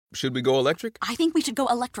Should we go electric? I think we should go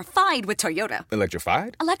electrified with Toyota.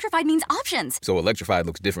 Electrified? Electrified means options. So electrified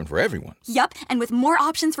looks different for everyone. Yup, and with more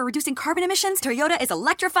options for reducing carbon emissions, Toyota is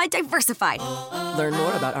electrified diversified. Learn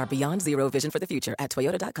more about our Beyond Zero vision for the future at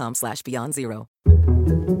toyota.com/Beyond Zero.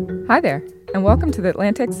 Hi there, and welcome to The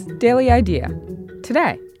Atlantic's Daily Idea.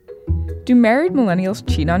 Today, do married millennials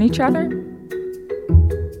cheat on each other?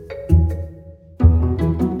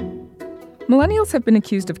 Millennials have been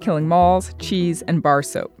accused of killing malls, cheese, and bar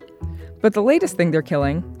soap. But the latest thing they're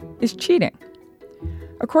killing is cheating.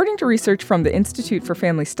 According to research from the Institute for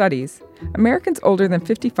Family Studies, Americans older than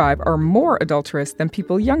 55 are more adulterous than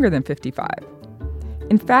people younger than 55.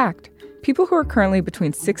 In fact, people who are currently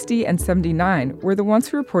between 60 and 79 were the ones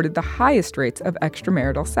who reported the highest rates of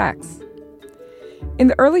extramarital sex. In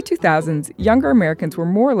the early 2000s, younger Americans were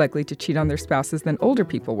more likely to cheat on their spouses than older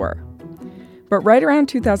people were. But right around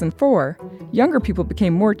 2004, younger people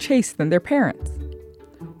became more chaste than their parents.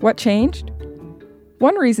 What changed?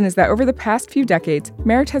 One reason is that over the past few decades,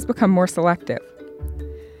 marriage has become more selective.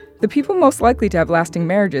 The people most likely to have lasting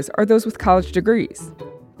marriages are those with college degrees.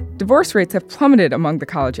 Divorce rates have plummeted among the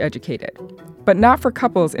college-educated, but not for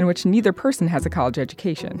couples in which neither person has a college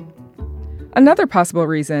education. Another possible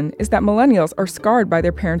reason is that millennials are scarred by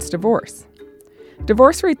their parents' divorce.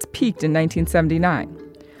 Divorce rates peaked in 1979,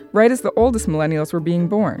 right as the oldest millennials were being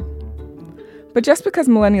born. But just because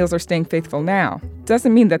millennials are staying faithful now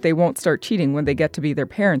doesn't mean that they won't start cheating when they get to be their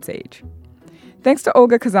parents' age. Thanks to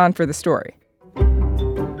Olga Kazan for the story.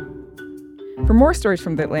 For more stories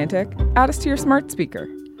from The Atlantic, add us to your smart speaker.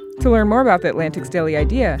 To learn more about The Atlantic's Daily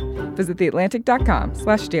Idea, visit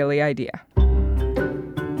theatlantic.com/dailyidea.